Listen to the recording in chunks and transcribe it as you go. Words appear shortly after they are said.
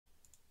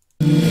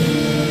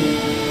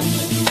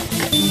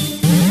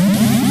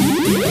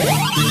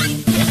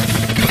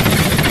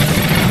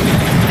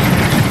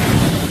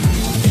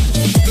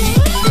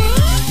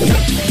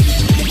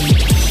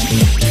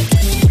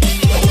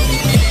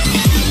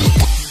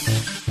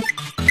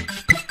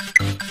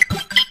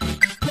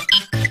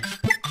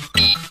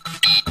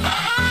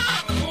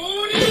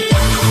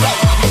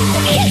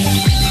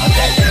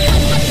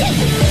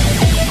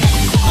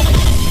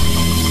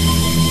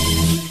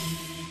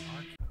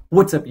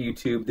What's up,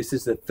 YouTube? This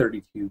is the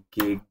 32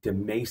 gig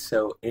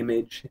Damaso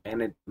image,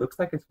 and it looks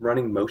like it's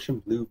running Motion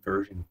Blue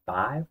version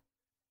 5,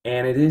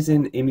 and it is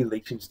in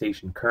emulation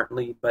station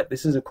currently, but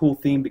this is a cool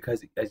theme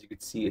because, as you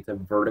can see, it's a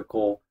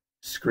vertical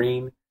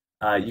screen.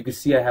 You can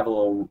see I have a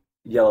little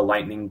yellow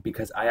lightning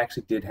because I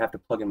actually did have to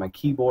plug in my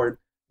keyboard.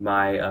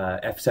 My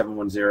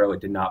F710, it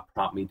did not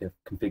prompt me to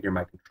configure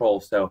my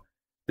controls, so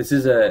this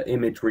is an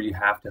image where you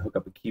have to hook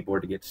up a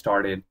keyboard to get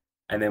started.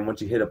 And then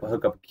once you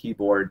hook up a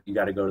keyboard, you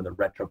got to go to the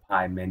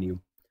RetroPie menu.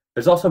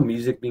 There's also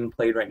music being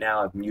played right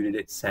now. I've muted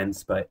it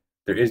since, but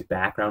there is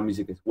background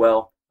music as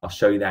well. I'll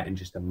show you that in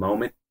just a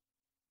moment.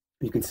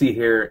 You can see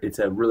here, it's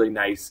a really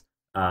nice,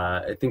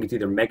 I think it's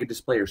either Mega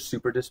Display or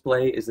Super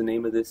Display is the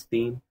name of this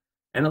theme.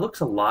 And it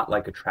looks a lot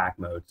like a track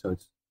mode, so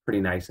it's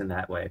pretty nice in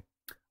that way.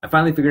 I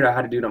finally figured out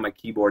how to do it on my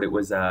keyboard. It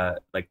was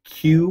like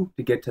Q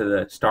to get to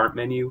the start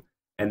menu,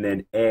 and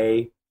then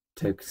A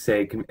to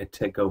say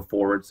to go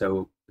forward.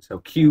 So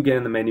Q, get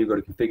in the menu, go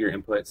to configure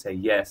input, say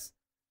yes,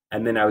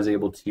 and then I was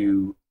able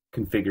to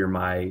configure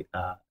my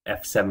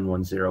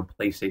F710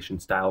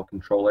 PlayStation style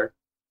controller.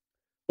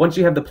 Once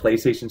you have the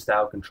PlayStation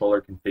style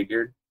controller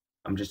configured,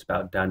 I'm just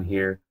about done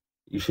here.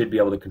 You should be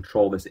able to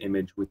control this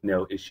image with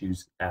no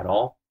issues at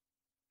all.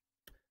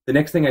 The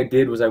next thing I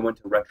did was I went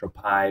to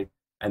RetroPie,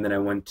 and then I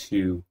went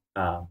to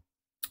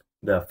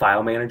the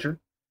file manager.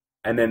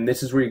 And then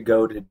this is where you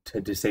go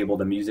to disable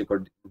the music,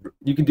 or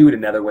you can do it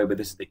another way, but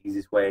this is the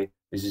easiest way,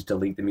 is just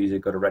delete the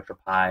music, go to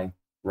RetroPie,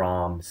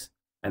 ROMs,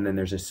 and then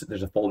there's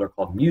a folder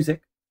called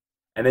Music.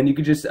 And then you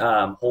can just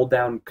hold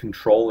down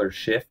Control or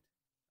Shift,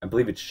 I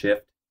believe it's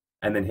Shift,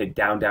 and then hit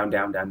down, down,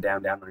 down, down,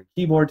 down, down on your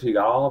keyboard till you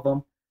got all of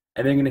them.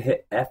 And then you're going to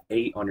hit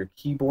F8 on your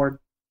keyboard,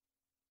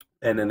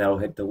 and then that'll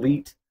hit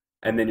Delete,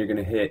 and then you're going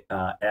to hit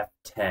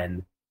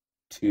F10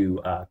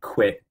 to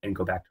quit and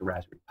go back to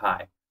Raspberry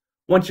Pi.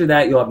 Once you're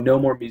that, you'll have no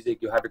more music,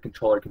 you'll have your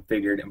controller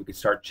configured, and we can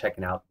start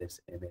checking out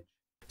this image.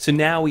 So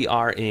now we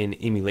are in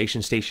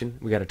emulation station.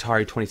 We got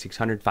Atari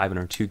 2600,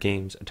 502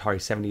 games, Atari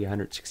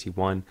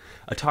 7861,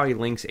 Atari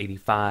Lynx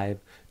 85,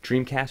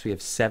 Dreamcast, we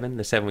have 7.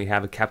 The 7 we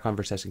have are Capcom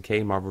vs.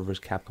 SNK, Marvel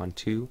vs. Capcom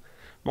 2,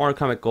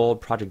 Mortal Kombat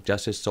Gold, Project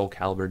Justice, Soul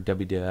Calibur,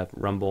 WWF,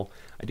 Rumble.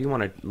 I do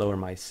want to lower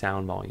my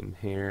sound volume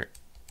here.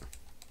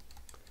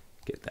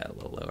 Get that a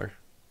little lower.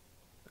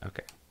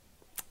 Okay.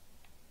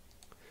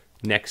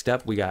 Next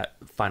up, we got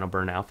Final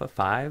Burn Alpha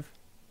 5.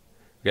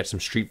 We got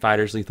some Street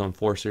Fighters, Lethal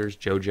Enforcers,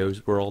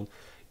 JoJo's World,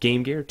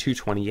 Game Gear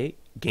 228,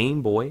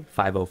 Game Boy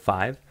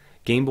 505,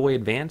 Game Boy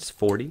Advance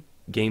 40,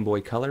 Game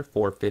Boy Color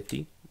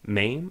 450,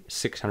 MAME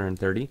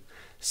 630,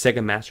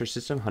 Sega Master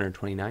System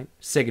 129,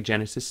 Sega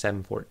Genesis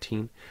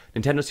 714,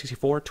 Nintendo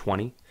 64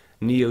 20,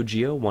 Neo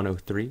Geo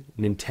 103,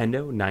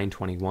 Nintendo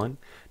 921,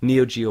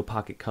 Neo Geo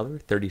Pocket Color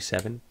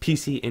 37,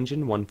 PC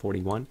Engine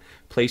 141,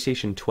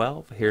 PlayStation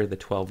 12. Here are the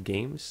 12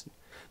 games.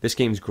 This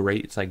game's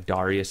great. It's like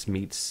Darius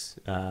meets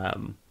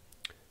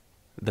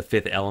The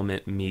Fifth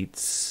Element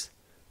meets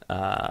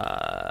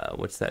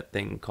what's that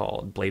thing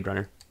called? Blade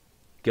Runner,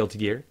 Guilty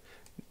Gear,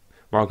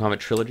 Mortal Kombat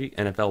Trilogy,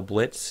 NFL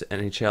Blitz,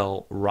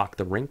 NHL Rock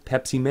the Rink,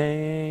 Pepsi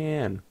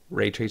Man,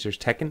 Ray Tracers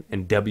Tekken,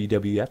 and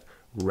WWF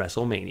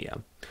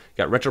WrestleMania.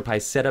 Got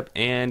RetroPie setup,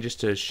 and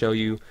just to show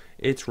you,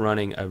 it's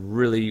running a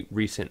really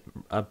recent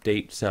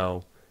update,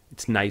 so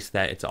it's nice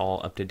that it's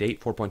all up to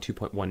date.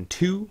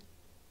 4.2.12.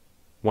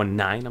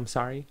 19, I'm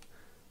sorry.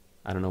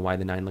 I don't know why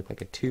the 9 looked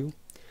like a 2.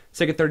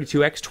 Sega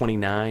 32X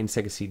 29,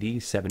 Sega CD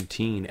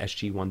 17,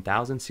 SG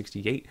 1000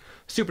 68,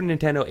 Super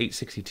Nintendo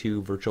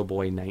 862, Virtual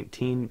Boy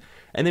 19,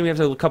 and then we have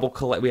a couple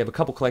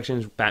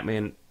collections,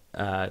 Batman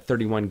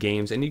 31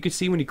 games, and you can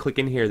see when you click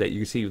in here that you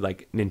can see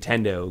like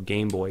Nintendo,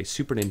 Game Boy,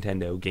 Super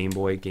Nintendo, Game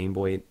Boy,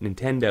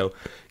 Nintendo,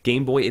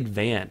 Game Boy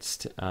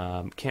Advanced,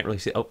 can't really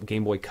see, oh,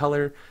 Game Boy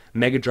Color,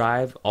 Mega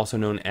Drive, also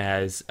known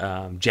as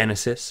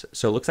Genesis.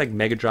 So it looks like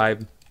Mega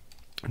Drive,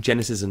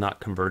 Genesis is not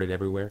converted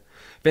everywhere.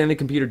 Family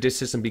Computer Disk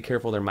System, be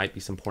careful, there might be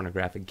some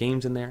pornographic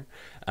games in there.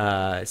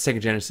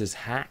 Sega Genesis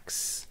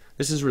hacks.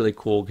 This is really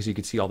cool because you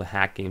can see all the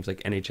hack games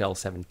like NHL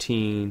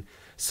 17,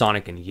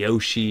 Sonic and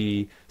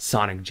Yoshi,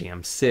 Sonic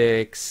Jam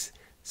 6.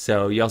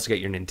 So you also get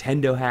your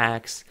Nintendo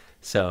hacks.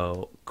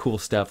 So cool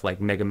stuff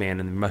like Mega Man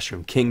and the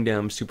Mushroom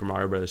Kingdom, Super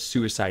Mario Bros.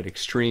 Suicide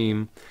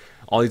Extreme.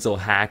 All these little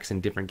hacks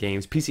and different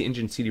games. PC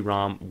Engine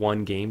CD-ROM,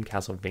 1 game,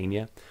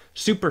 Castlevania.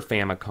 Super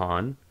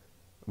Famicom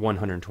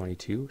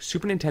 122,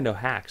 Super Nintendo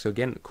hack. So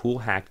again, cool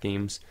hack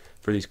games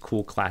for these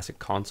cool classic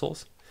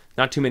consoles.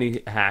 Not too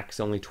many hacks,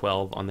 only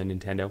 12 on the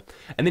Nintendo.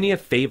 And then you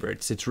have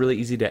favorites. It's really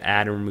easy to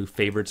add and remove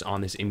favorites on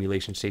this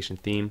emulation station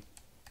theme.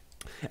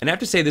 And I have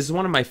to say, this is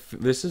one of my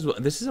this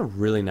is a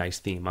really nice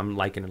theme. I'm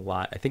liking it a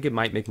lot. I think it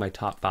might make my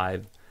top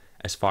 5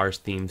 as far as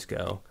themes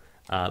go.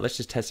 Let's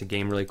just test a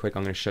game really quick.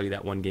 I'm going to show you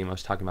that one game I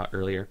was talking about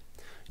earlier.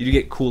 You do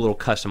get cool little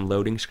custom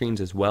loading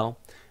screens as well.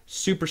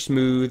 Super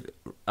smooth,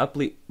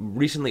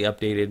 recently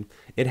updated.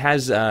 It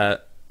has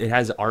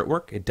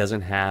artwork. It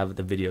doesn't have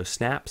the video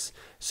snaps.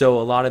 So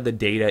a lot of the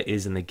data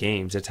is in the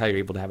games. That's how you're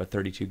able to have a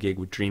 32 gig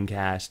with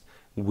Dreamcast,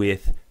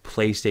 with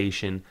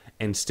PlayStation,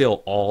 and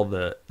still all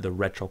the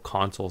retro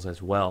consoles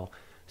as well.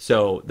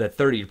 So the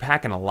 30, you're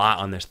packing a lot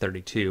on this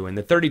 32, and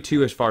the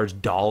 32, as far as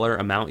dollar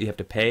amount you have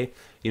to pay,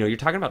 you're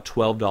talking about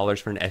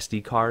 $12 for an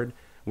SD card.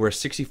 Whereas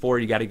 64,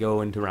 you got to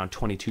go into around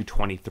 $22,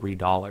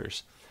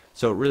 $23.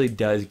 So it really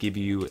does give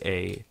you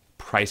a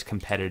price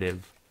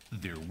competitive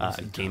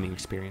gaming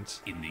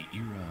experience. In the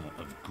era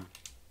of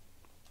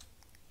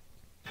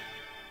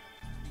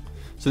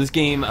So this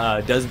game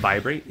does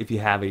vibrate if you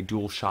have a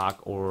DualShock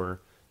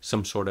or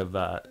some sort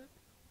of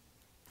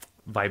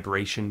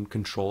vibration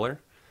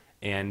controller.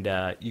 And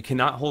you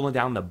cannot hold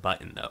down the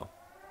button, though.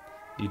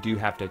 You do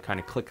have to kind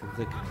of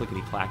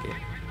clickety-clack it.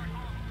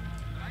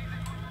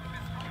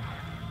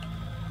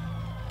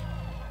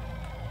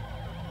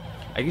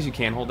 I guess you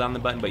can hold down the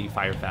button, but you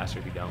fire faster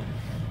if you don't.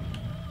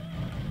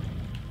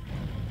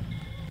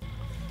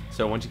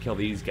 So once you kill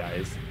these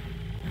guys,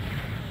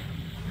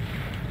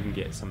 you can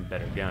get some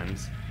better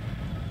guns.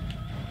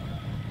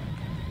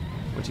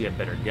 Once you have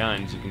better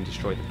guns, you can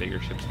destroy the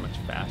bigger ships much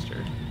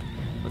faster.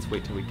 Let's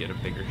wait till we get a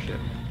bigger ship.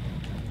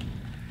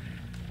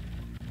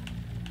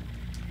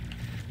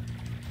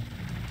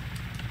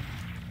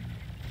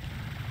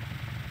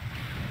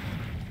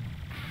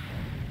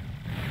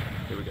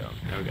 Here we go.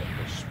 Now we got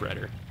the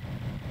spreader.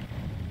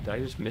 Did I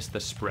just miss the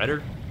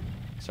spreader?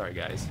 Sorry,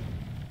 guys.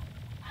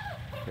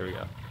 Here we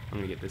go. I'm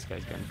gonna get this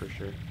guy's gun for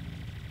sure.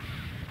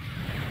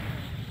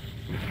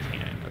 Get the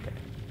cannon. Okay.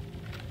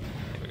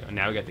 There we go.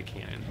 Now we got the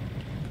cannon.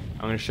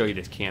 I'm gonna show you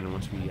this cannon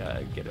once we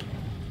get a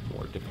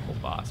more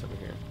difficult boss over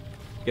here.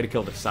 You gotta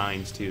kill the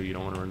signs too. You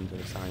don't want to run into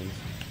the signs.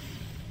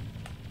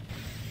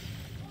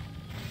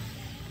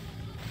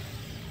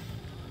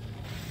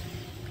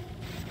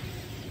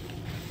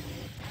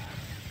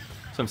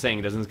 So I'm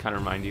saying, doesn't this kind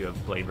of remind you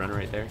of Blade Runner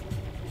right there?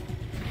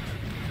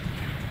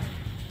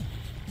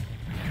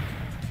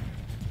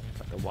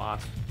 Got the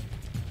wasp.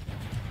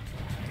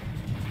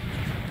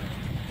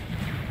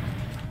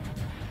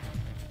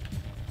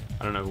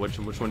 I don't know which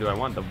one do I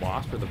want, the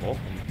wasp or the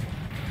Vulcan?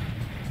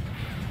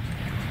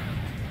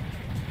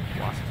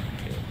 Wasp.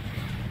 Okay.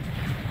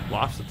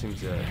 Wasp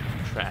seems to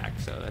track,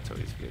 so that's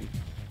always good.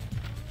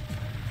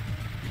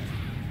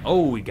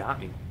 Oh, he got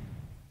me.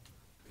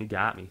 He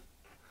got me.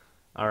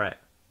 All right.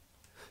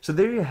 So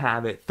there you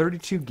have it,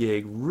 32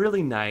 gig,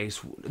 really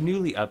nice,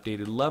 newly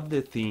updated, love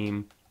the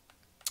theme.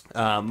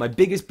 My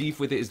biggest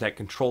beef with it is that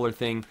controller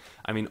thing.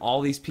 I mean,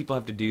 all these people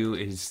have to do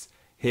is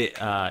hit,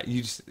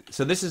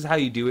 so this is how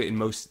you do it in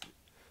most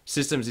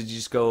systems, is you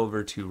just go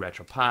over to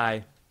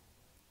RetroPie,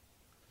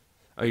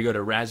 or you go to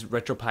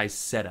RetroPie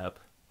Setup,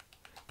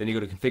 then you go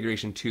to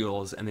Configuration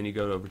Tools, and then you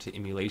go over to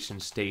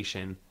Emulation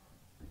Station,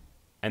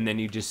 and then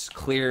you just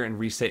clear and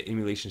reset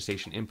Emulation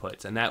Station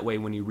inputs. And that way,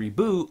 when you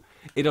reboot,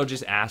 it'll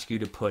just ask you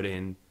to put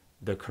in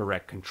the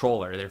correct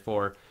controller.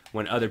 Therefore,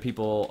 when other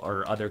people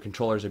or other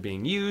controllers are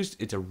being used,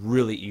 it's a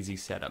really easy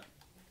setup.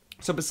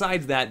 So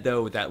besides that,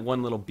 though, with that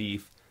one little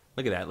beef,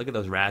 look at that. Look at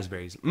those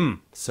raspberries.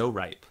 So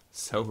ripe.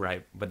 So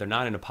ripe. But they're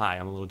not in a pie.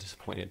 I'm a little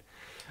disappointed.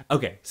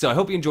 Okay, so I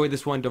hope you enjoyed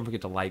this one. Don't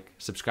forget to like,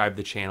 subscribe to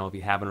the channel if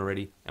you haven't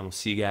already, and we'll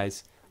see you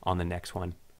guys on the next one.